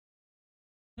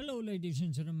Hello, ladies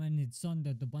and gentlemen, it's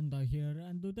SanderThePanda here,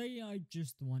 and today I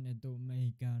just wanted to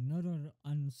make another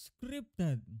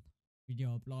unscripted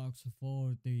video blogs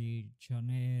for the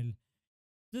channel.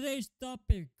 Today's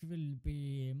topic will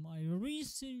be my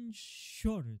recent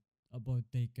short about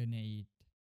Taken 8,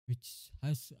 which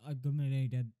has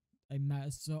accumulated a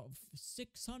mass of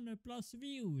 600 plus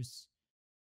views,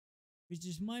 which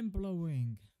is mind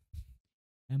blowing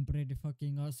and pretty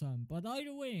fucking awesome. But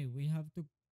either way, we have to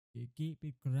keep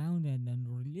it grounded and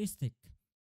realistic.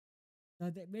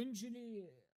 That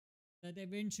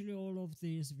eventually all of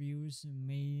these views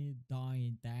may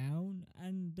die down,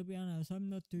 and to be honest, I'm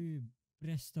not too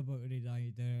pressed about it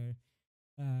either.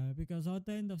 Because at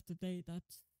the end of the day,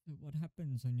 that's what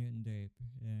happens on YouTube.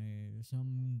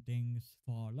 Some things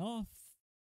fall off,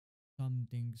 some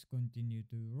things continue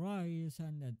to rise,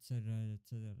 and etc.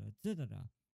 etc. etc.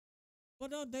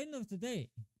 But at the end of the day,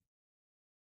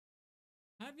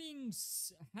 having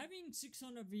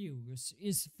 600 views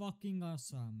is fucking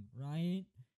awesome, right?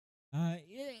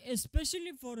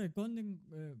 Especially for a content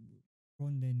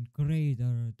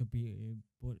creator, to be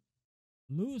put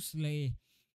loosely,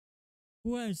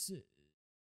 who has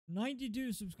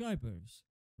 92 subscribers,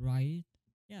 right?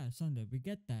 Yeah, Sunday, we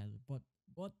get that, but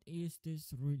what is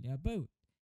this really about?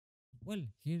 Well,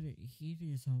 here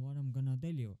is what I'm gonna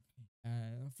tell you.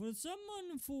 For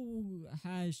someone who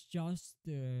has just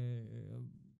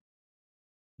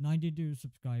 92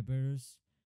 subscribers,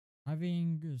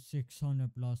 having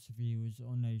 600 plus views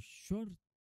on a short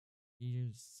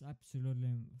is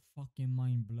absolutely fucking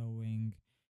mind blowing.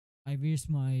 I wish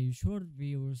my short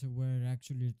views were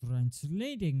actually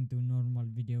translating to normal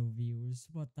video views,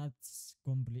 but that's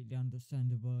completely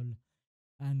understandable.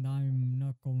 And I'm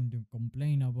not going to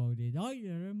complain about it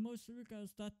either, mostly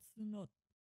because that's not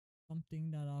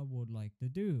something that I would like to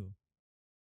do.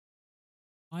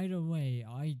 Either way,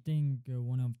 I think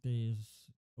one of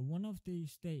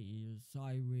these days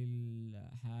I will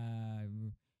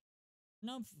have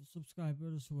enough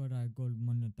subscribers where I got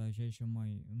monetization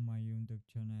my YouTube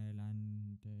channel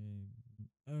and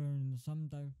earn some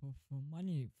type of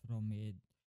money from it.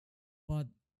 But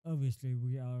obviously,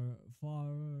 we are far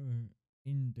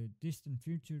in the distant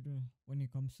future when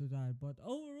it comes to that. But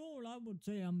overall, I would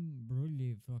say I'm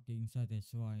really fucking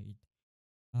satisfied.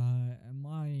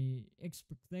 My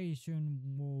expectation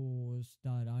was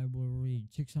that I will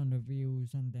reach 600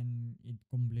 views and then it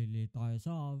completely dies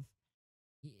off.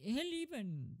 Hell,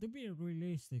 even to be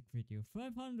realistic with you,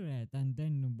 500 and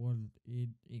then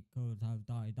it could have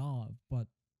died off. But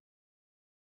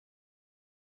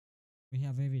we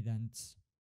have evidence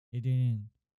it didn't.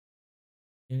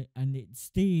 And it's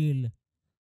still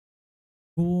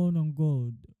quote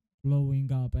unquote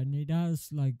blowing up, and it has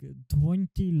like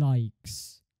 20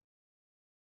 likes.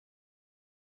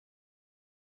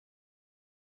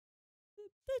 The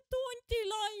 20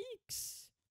 likes!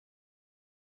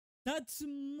 That's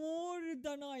more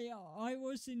than I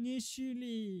was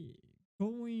initially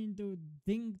going to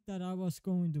think that I was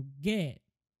going to get.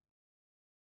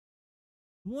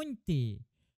 20.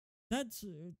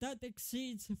 That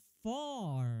exceeds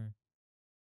far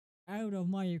out of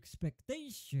my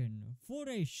expectation for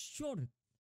a short.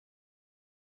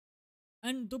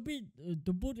 And to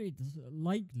put it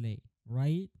lightly,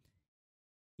 right?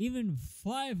 Even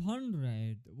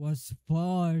 500 was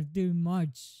far too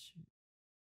much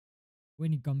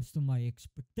when it comes to my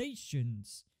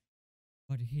expectations.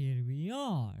 But here we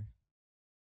are.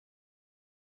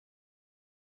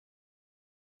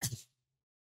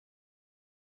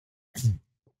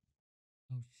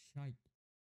 Oh shite.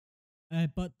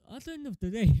 But at the end of the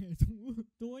day,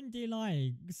 20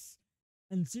 likes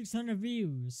and 600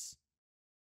 views.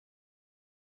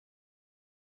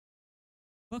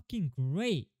 Fucking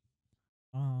great.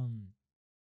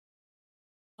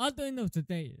 At the end of the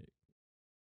day,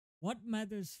 what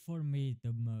matters for me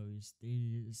the most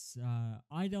is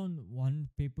I don't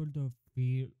want people to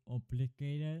feel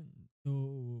obligated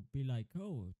to be like,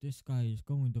 oh, this guy is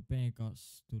going to beg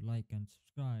us to like and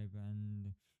subscribe,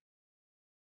 and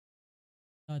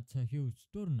that's a huge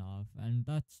turn off, and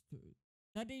that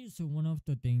is one of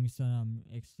the things that I'm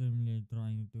extremely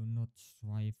trying to not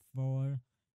strive for,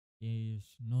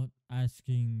 is not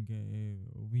asking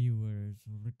viewers,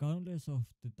 regardless of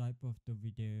the type of the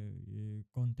video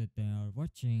content they are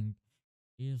watching,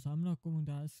 is I'm not going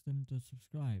to ask them to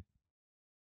subscribe.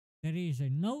 There is a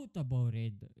note about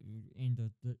it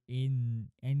in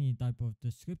any type of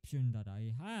description that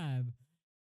I have,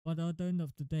 but at the end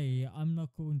of the day, I'm not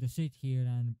going to sit here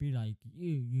and be like,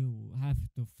 you have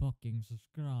to fucking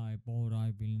subscribe or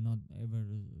I will not ever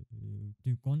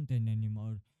do content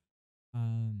anymore.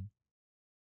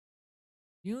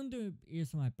 YouTube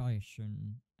is my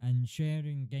passion, and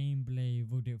sharing gameplay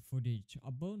footage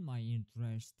about my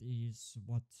interest is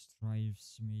what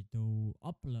drives me to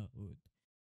upload.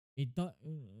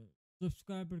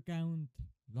 Subscriber count,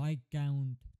 like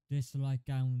count, dislike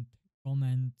count,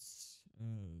 comments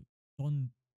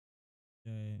don't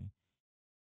uh,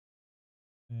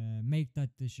 make that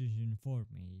decision for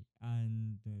me,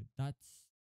 and that's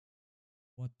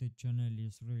what the channel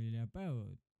is really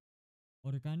about.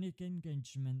 Organic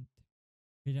engagement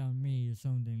without me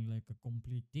sounding like a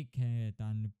complete dickhead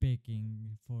and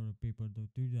begging for people to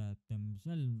do that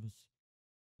themselves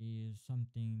is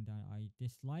something that I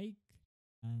dislike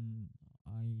and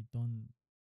I don't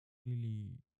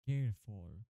really care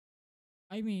for.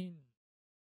 I mean,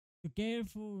 the care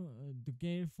for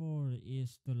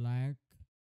is the lack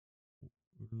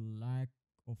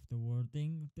of the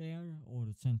wording there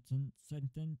or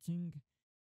sentencing,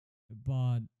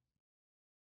 but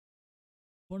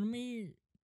for me,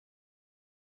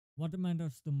 what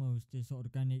matters the most is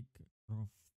organic growth.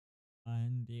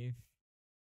 And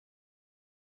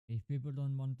if people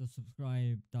don't want to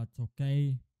subscribe, that's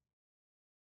okay.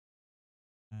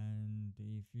 And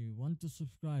if you want to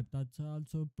subscribe, that's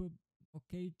also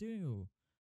okay too.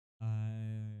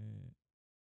 Uh,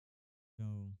 so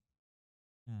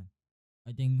yeah,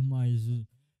 I think my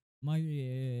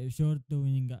short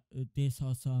doing this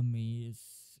awesome is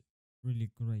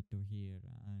really great to hear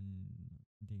and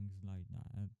things like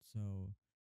that. So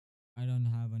I don't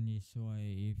have an issue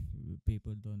if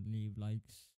people don't leave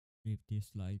likes, leave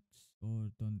dislikes,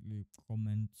 or don't leave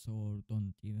comments, or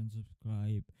don't even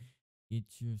subscribe.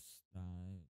 It's just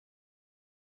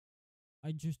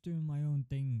I just do my own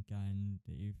thing, and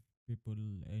if people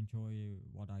enjoy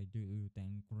what I do,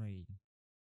 then great.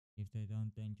 If they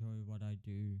don't enjoy what I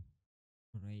do,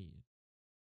 great.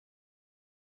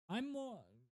 I'm more.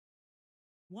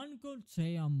 One could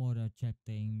say I'm more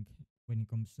accepting when it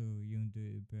comes to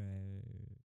YouTube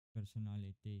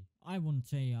personality. I won't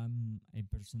say I'm a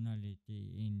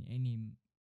personality in any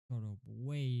sort of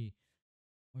way,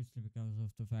 mostly because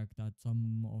of the fact that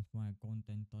some of my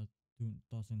content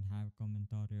doesn't have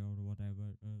commentary or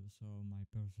whatever, so my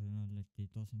personality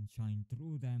doesn't shine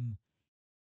through them.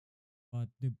 But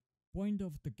the point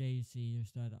of the case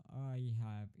is that I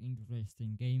have interest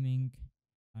in gaming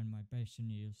and my passion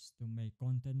is to make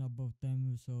content about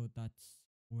them, so that's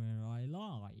where I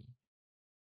lie.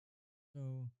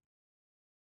 So,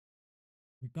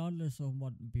 regardless of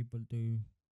what people do,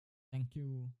 thank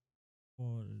you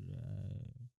for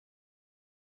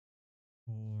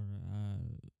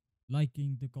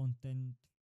liking the content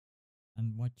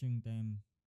and watching them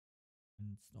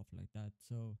and stuff like that.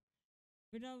 So,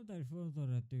 without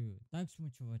further ado, thanks so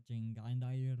much for watching, and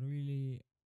I really,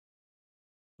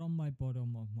 from my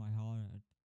bottom of my heart,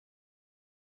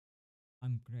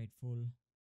 I'm grateful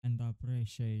and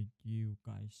appreciate you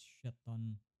guys shit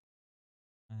on,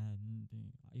 and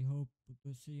I hope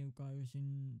to see you guys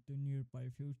in the nearby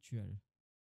future,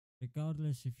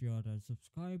 regardless if you are a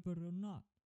subscriber or not.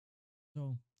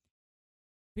 So,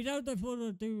 without further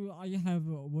ado, I have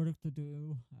work to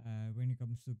do when it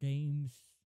comes to games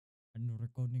and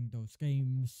recording those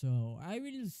games. So, I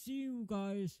will see you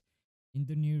guys in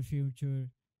the near future.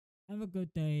 Have a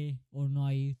good day or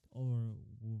night or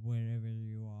wherever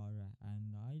you are,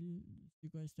 and I'll see you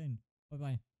guys then. Bye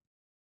bye.